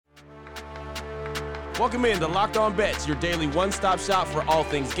Welcome in to Locked On Bets, your daily one-stop shop for all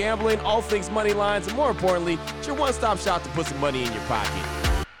things gambling, all things money lines, and more importantly, it's your one-stop shop to put some money in your pocket.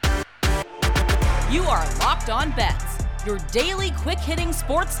 You are Locked On Bets, your daily quick-hitting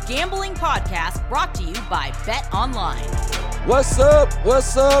sports gambling podcast brought to you by Bet Online. What's up?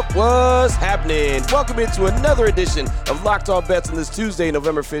 What's happening? Welcome into another edition of Locked On Bets on this Tuesday,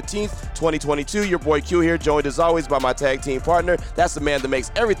 November 15th, 2022. Your boy Q here, joined as always by my tag team partner. That's the man that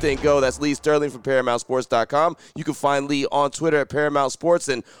makes everything go. That's Lee Sterling from ParamountSports.com. You can find Lee on Twitter at Paramount Sports.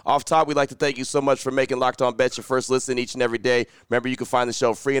 And off top, we'd like to thank you so much for making Locked On Bets your first listen each and every day. Remember, you can find the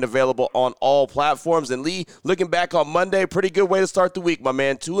show free and available on all platforms. And Lee, looking back on Monday, pretty good way to start the week, my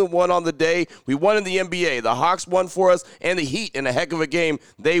man. 2-1 on the day. We won in the NBA. The Hawks won for us, and the Heat in a heck of a game.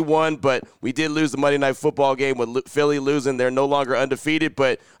 They won, but we did lose the Monday Night Football game with Philly losing. They're no longer undefeated,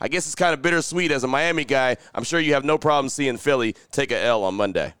 but I guess it's kind of bittersweet. As a Miami guy, I'm sure you have no problem seeing Philly take a L on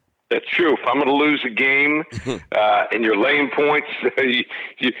Monday. That's true. If I'm going to lose a game and you're laying points, you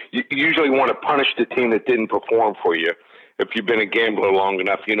usually want to punish the team that didn't perform for you. If you've been a gambler long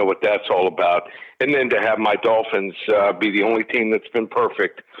enough, you know what that's all about. And then to have my Dolphins be the only team that's been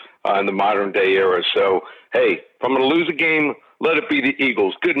perfect in the modern day era. So, hey, if I'm going to lose a game, let it be the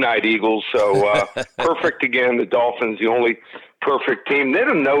Eagles. Good night, Eagles. So perfect again. The Dolphins, the only perfect team.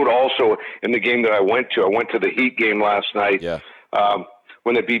 Then a note also in the game that I went to the Heat game last night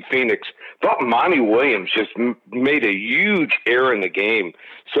when they beat Phoenix. Thought Monty Williams just made a huge error in the game.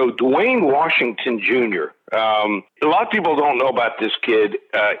 So Dwayne Washington Jr., a lot of people don't know about this kid.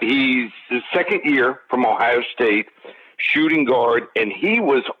 He's his second year from Ohio State, shooting guard, and he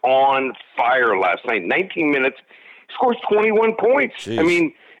was on fire last night. 19 minutes. Scores 21 points. Jeez. I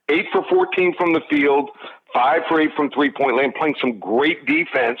mean, 8 for 14 from the field, 5 for 8 from three-point land, playing some great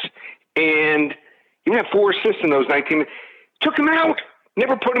defense, and he had 4 assists in those 19 minutes. Took him out.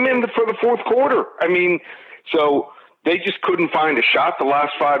 Never put him in for the fourth quarter. I mean, so they just couldn't find a shot the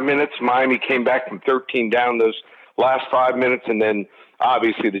last 5 minutes. Miami came back from 13 down those last 5 minutes, and then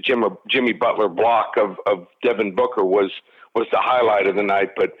obviously the Jimmy Butler block of Devin Booker was the highlight of the night.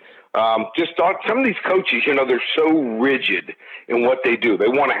 But just thought some of these coaches, you know, they're so rigid in what they do. They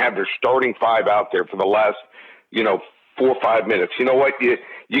want to have their starting 5 out there for the last, 4 or 5 minutes. You know what?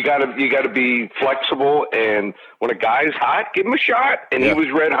 You gotta be flexible. And when a guy's hot, give him a shot. And He was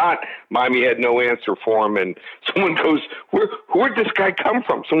red hot. Miami had no answer for him. And someone goes, where'd this guy come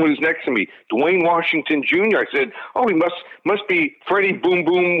from? Someone who's next to me, Dwayne Washington Jr. I said, oh, he must be Freddie Boom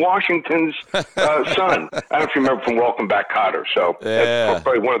Boom Washington's son. I don't know if you remember from Welcome Back, Kotter. So that's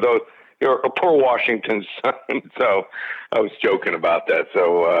probably one of those. You're a poor Washington son. So I was joking about that.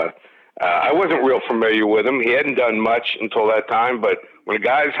 So I wasn't real familiar with him. He hadn't done much until that time. But when a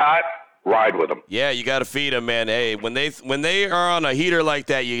guy's hot, ride with them. Yeah, you got to feed them, man. Hey, when they are on a heater like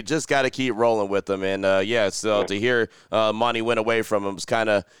that, you just got to keep rolling with them. And so to hear Monty went away from him was kind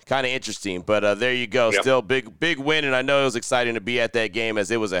of interesting. But there you go, still big win, and I know it was exciting to be at that game as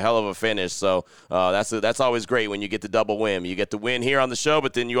it was a hell of a finish. So that's always great when you get the double win. You get the win here on the show,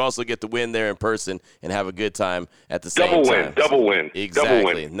 but then you also get the win there in person and have a good time at the same time. Double win.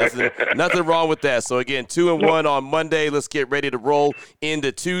 Exactly. Nothing wrong with that. So again, 2-1 on Monday. Let's get ready to roll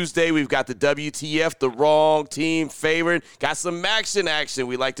into Tuesday. We've got the WTF, the wrong team favored. Got some action.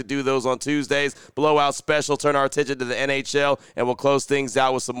 We like to do those on Tuesdays. Blowout special. Turn our attention to the NHL, and we'll close things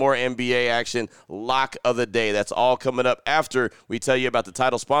out with some more NBA action. Lock of the day. That's all coming up after we tell you about the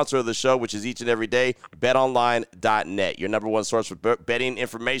title sponsor of the show, which is each and every day, betonline.net, your number one source for betting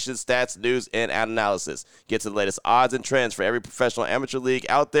information, stats, news, and analysis. Get to the latest odds and trends for every professional amateur league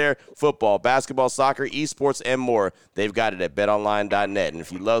out there, football, basketball, soccer, esports, and more. They've got it at betonline.net. And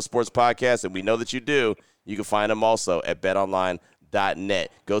if you love sports podcasts, and we know that you do, you can find them also at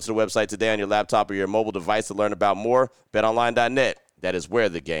betonline.net. Go to the website today on your laptop or your mobile device to learn about more. betonline.net. That is where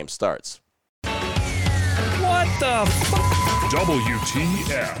the game starts. What the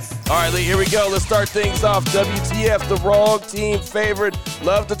WTF. All right, Lee, here we go. Let's start things off. WTF, the wrong team favored.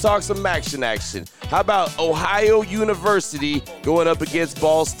 Love to talk some action. How about Ohio University going up against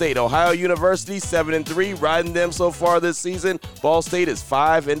Ball State? Ohio University, 7-3, riding them so far this season. Ball State is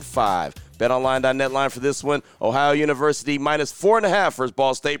 5-5. BetOnline.net line for this one. Ohio University minus 4.5 for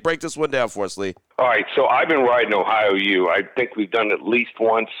Ball State. Break this one down for us, Lee. All right, so I've been riding Ohio U. I think we've done it at least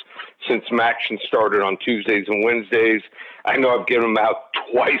once since Maction started on Tuesdays and Wednesdays. I know I've given them out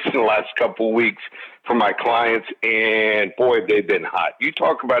twice in the last couple of weeks for my clients, and boy, they've been hot. You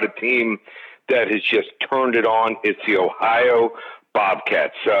talk about a team that has just turned it on. It's the Ohio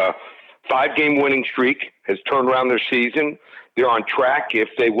Bobcats. 5-game winning streak has turned around their season. They're on track. If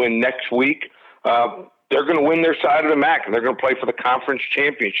they win next week, they're going to win their side of the MAC, and they're going to play for the conference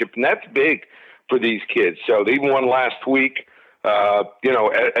championship, and that's big for these kids. So they won last week, as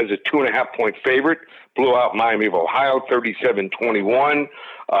a 2.5-point favorite, blew out Miami of Ohio 37-21.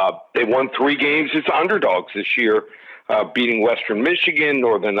 They won 3 games as underdogs this year, beating Western Michigan,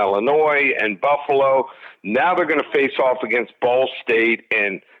 Northern Illinois, and Buffalo. Now they're going to face off against Ball State.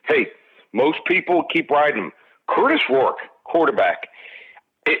 And, hey, most people keep riding him. Curtis Rourke, quarterback.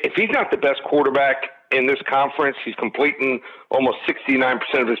 If he's not the best quarterback in this conference, he's completing almost 69%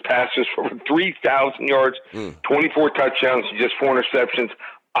 of his passes for over 3,000 yards, 24 touchdowns, just 4 interceptions.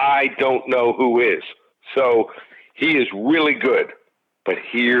 I don't know who is. So he is really good. But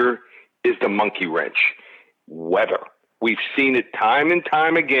here is the monkey wrench. Weather. We've seen it time and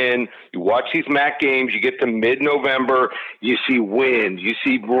time again. You watch these MAC games, you get to mid-November, you see wind, you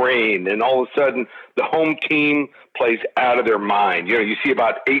see rain, and all of a sudden the home team plays out of their mind. You see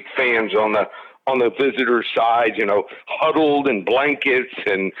about 8 fans on the visitor side, huddled in blankets,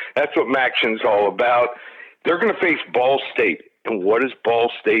 and that's what MACtion's all about. They're going to face Ball State. And what does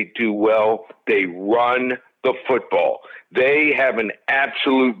Ball State do well? They run the football. They have an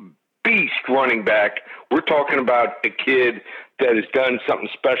absolute beast running back. We're talking about a kid that has done something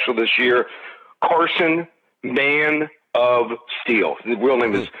special this year. Carson, Man of Steel. The real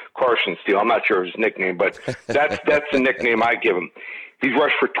name is Carson Steele. I'm not sure of his nickname, but that's the nickname I give him. He's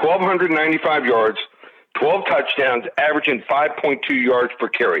rushed for 1,295 yards, 12 touchdowns, averaging 5.2 yards per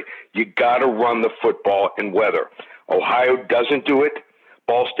carry. You got to run the football in weather. Ohio doesn't do it.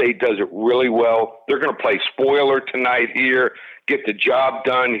 Ball State does it really well. They're going to play spoiler tonight here, get the job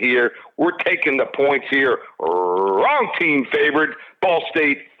done here. We're taking the points here. Wrong team favored. Ball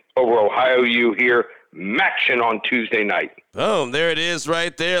State over Ohio U here. MACtion on Tuesday night. Boom, there it is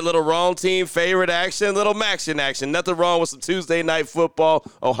right there. Little wrong team favorite action, little MACtion action. Nothing wrong with some Tuesday night football.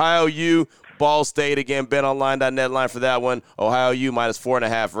 Ohio U, Ball State. Again, betonline.net line for that one. Ohio U minus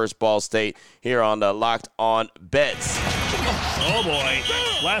 4.5 versus Ball State here on the Locked On Bets. Oh, boy.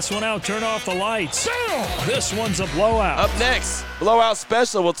 Last one out, turn off the lights. This one's a blowout. Up next, blowout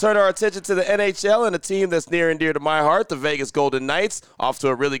special. We'll turn our attention to the NHL and a team that's near and dear to my heart, the Vegas Golden Knights, off to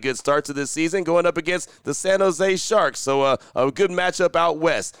a really good start to this season, going up against the San Jose Sharks. So a good matchup out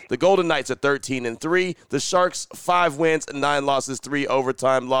west. The Golden Knights are 13-3. The Sharks, 5 wins, 9 losses, 3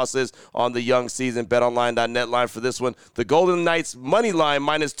 overtime losses on the young season. BetOnline.net line for this one. The Golden Knights money line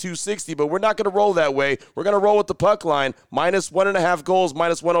minus 260, but we're not going to roll that way. We're going to roll with the puck line, minus 1.5 goals,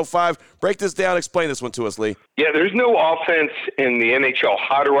 minus 105. Break this down. Explain this one to us, Lee. Yeah, there's no offense in the NHL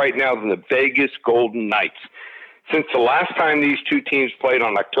hotter right now than the Vegas Golden Knights. Since the last time these two teams played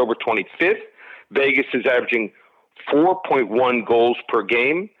on October 25th, Vegas is averaging 4.1 goals per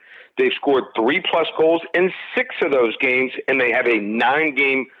game. They've scored 3+ goals in 6 of those games, and they have a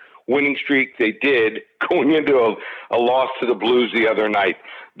 9-game winning streak they did going into a loss to the Blues the other night.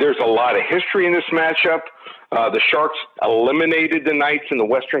 There's a lot of history in this matchup. The Sharks eliminated the Knights in the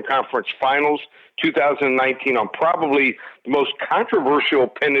Western Conference Finals 2019 on probably the most controversial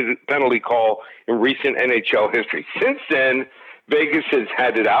penalty call in recent NHL history. Since then, Vegas has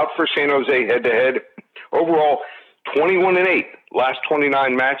had it out for San Jose head-to-head. Overall, 21-8. Last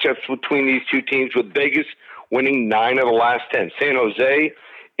 29 matchups between these two teams, with Vegas winning 9 of the last 10. San Jose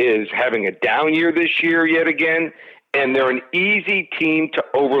is having a down year this year yet again, and they're an easy team to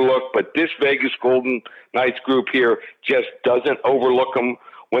overlook, but this Vegas Golden Knights group here just doesn't overlook them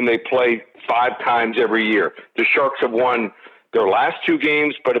when they play 5 times every year. The Sharks have won their last 2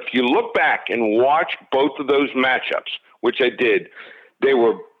 games, but if you look back and watch both of those matchups, which I did, they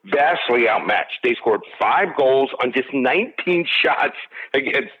were vastly outmatched. They scored 5 goals on just 19 shots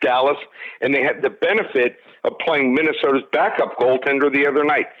against Dallas, and they had the benefit of playing Minnesota's backup goaltender the other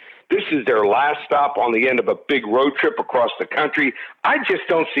night. This is their last stop on the end of a big road trip across the country. I just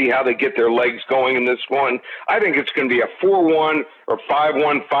don't see how they get their legs going in this one. I think it's going to be a 4-1 or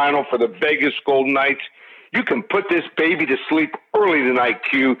 5-1 final for the Vegas Golden Knights. You can put this baby to sleep early tonight,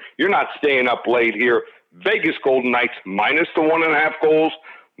 Q. You're not staying up late here. Vegas Golden Knights minus the 1.5 goals,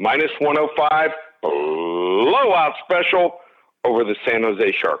 minus 105, blowout special over the San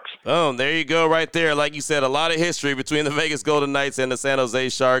Jose Sharks. Oh, there you go right there. Like you said, a lot of history between the Vegas Golden Knights and the San Jose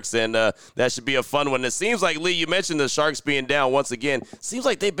Sharks, and that should be a fun one. It seems like, Lee, you mentioned the Sharks being down once again. Seems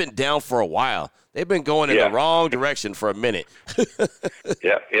like they've been down for a while. They've been going in the wrong direction for a minute.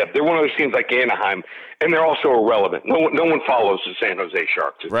 Yeah. They're one of those teams like Anaheim, and they're also irrelevant. No one follows the San Jose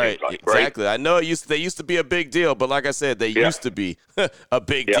Sharks. Right, exactly. Right? I know they used to be a big deal, but like I said, they used to be a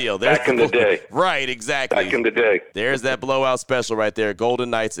big deal. Back in the day. Right, exactly. Back in the day. There's that blowout special right there, Golden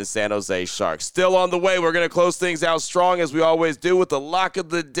Knights and San Jose Sharks. Still on the way. We're going to close things out strong as we always do with the lock of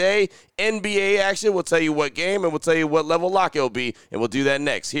the day. NBA action. We'll tell you what game and we'll tell you what level lock it'll be, and we'll do that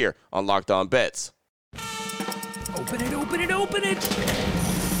next here on Locked On Bets. Open it.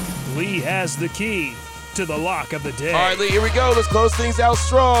 Lee has the key to the lock of the day. All right, Lee, here we go. Let's close things out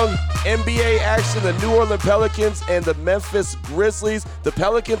strong. NBA action, the New Orleans Pelicans and the Memphis Grizzlies. The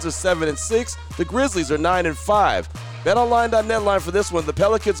Pelicans are 7-6. The Grizzlies are 9-5. BetOnline.net line for this one. The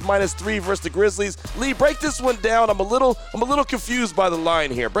Pelicans -3 versus the Grizzlies. Lee, break this one down. I'm a little confused by the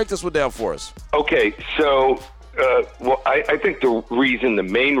line here. Break this one down for us. Okay, so I think the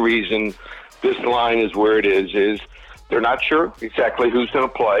main reason this line is where it is they're not sure exactly who's going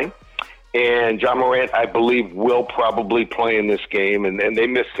to play. And John Morant, I believe, will probably play in this game. And they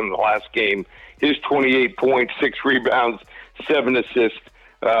missed him the last game. His 28 points, 6 rebounds, 7 assists,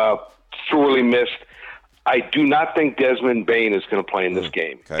 sorely missed. I do not think Desmond Bane is going to play in this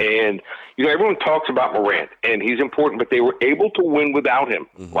game. Okay. And, everyone talks about Morant, and he's important, but they were able to win without him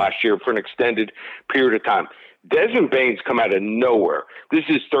last year for an extended period of time. Desmond Bane's come out of nowhere. This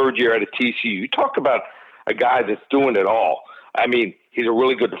is his 3rd year out of TCU. You talk about a guy that's doing it all. I mean, he's a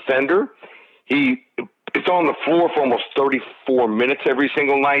really good defender. It's on the floor for almost 34 minutes every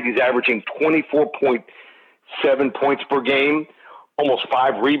single night. He's averaging 24.7 points per game, almost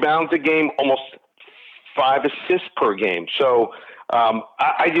 5 rebounds a game, almost 5 assists per game. So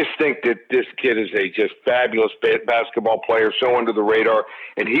I just think that this kid is a just fabulous basketball player, so under the radar,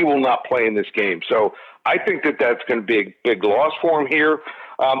 and he will not play in this game. So I think that that's going to be a big loss for him here.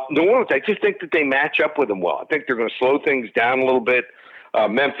 New Orleans, I just think that they match up with him well. I think they're going to slow things down a little bit.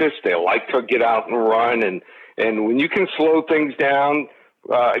 Memphis, they like to get out and run, and when you can slow things down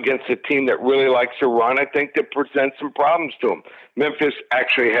against a team that really likes to run, I think that presents some problems to them. Memphis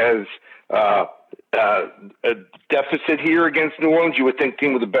actually has a deficit here against New Orleans. You would think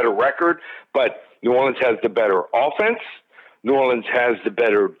team with a better record, but New Orleans has the better offense. New Orleans has the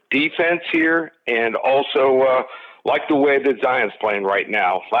better defense here, and also like the way that Zion's playing right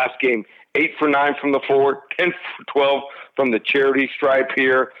now. Last game, 8 for 9 from the floor, 10 for 12 from the charity stripe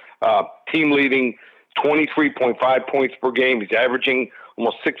here. Team leading 23.5 points per game. He's averaging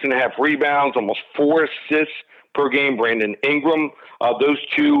almost 6.5 rebounds, almost 4 assists per game. Brandon Ingram, those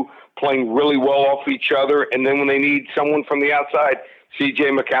two playing really well off each other. And then when they need someone from the outside,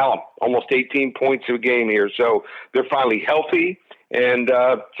 C.J. McCollum, almost 18 points a game here. So they're finally healthy, and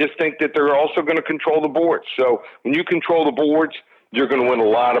just think that they're also going to control the boards. So when you control the boards, you're going to win a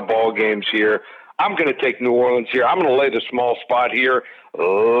lot of ball games here. I'm going to take New Orleans here. I'm going to lay the small spot here.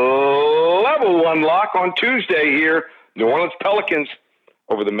 Level 1 lock on Tuesday here. New Orleans Pelicans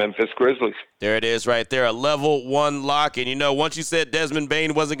over the Memphis Grizzlies. There it is right there, a level 1 lock. And, once you said Desmond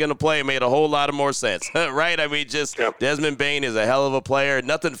Bane wasn't going to play, it made a whole lot of more sense, right? I mean, Desmond Bane is a hell of a player.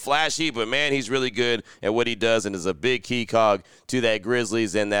 Nothing flashy, but, man, he's really good at what he does and is a big key cog to that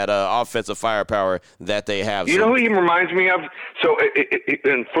Grizzlies and that offensive firepower that they have. You know who he reminds me of? So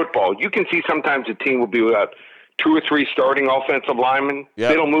in football, you can see sometimes a team will be without 2 or 3 starting offensive linemen. Yep.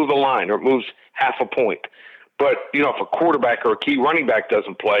 They don't move the line, or it moves half a point. But, if a quarterback or a key running back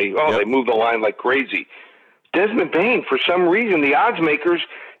doesn't play, They move the line like crazy. Desmond Bane, for some reason, the odds makers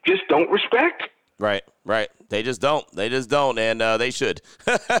just don't respect. Right. They just don't. And they should.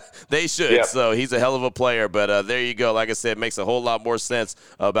 They should. Yeah. So he's a hell of a player. But there you go. Like I said, it makes a whole lot more sense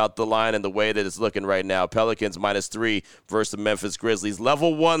about the line and the way that it's looking right now. Pelicans -3 versus the Memphis Grizzlies.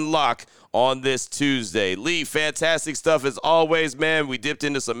 Level 1 lock on this Tuesday. Lee, fantastic stuff as always, man. We dipped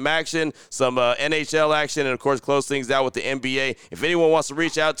into some action, some NHL action, and, of course, close things out with the NBA. If anyone wants to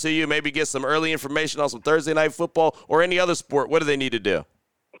reach out to you, maybe get some early information on some Thursday night football or any other sport, what do they need to do?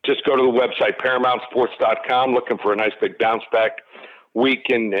 Just go to the website, ParamountSports.com, looking for a nice big bounce-back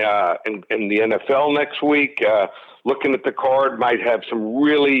week in the NFL next week. Looking at the card, might have some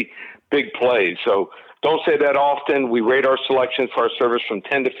really big plays. So don't say that often. We rate our selections for our service from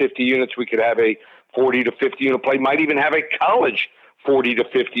 10 to 50 units. We could have a 40 to 50 unit play, might even have a college 40 to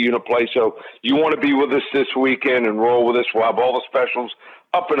 50 unit play. So you want to be with us this weekend and roll with us. We'll have all the specials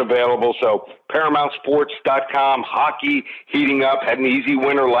up and available. So ParamountSports.com, hockey heating up, had an easy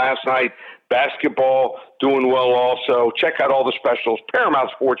winner last night. Basketball doing well also. Check out all the specials,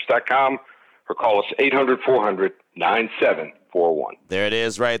 ParamountSports.com, or call us 800-400-9790. 401. There it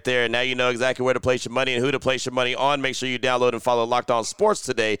is right there. Now you know exactly where to place your money and who to place your money on. Make sure you download and follow Locked On Sports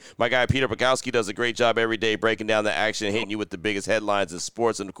today. My guy Peter Bukowski does a great job every day breaking down the action and hitting you with the biggest headlines in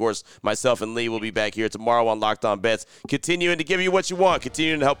sports. And, of course, myself and Lee will be back here tomorrow on Locked On Bets, continuing to give you what you want,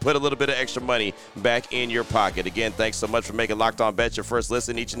 continuing to help put a little bit of extra money back in your pocket. Again, thanks so much for making Locked On Bets your first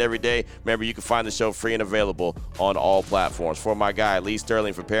listen each and every day. Remember, you can find the show free and available on all platforms. For my guy, Lee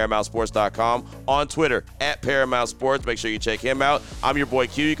Sterling from ParamountSports.com, on Twitter, at Paramount Sports. Make sure you check him out. I'm your boy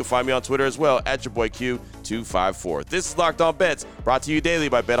Q. You can find me on Twitter as well, at your boy Q254. This is Locked On Bets, brought to you daily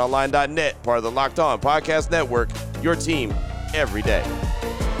by BetOnline.net, part of the Locked On Podcast Network, your team every day.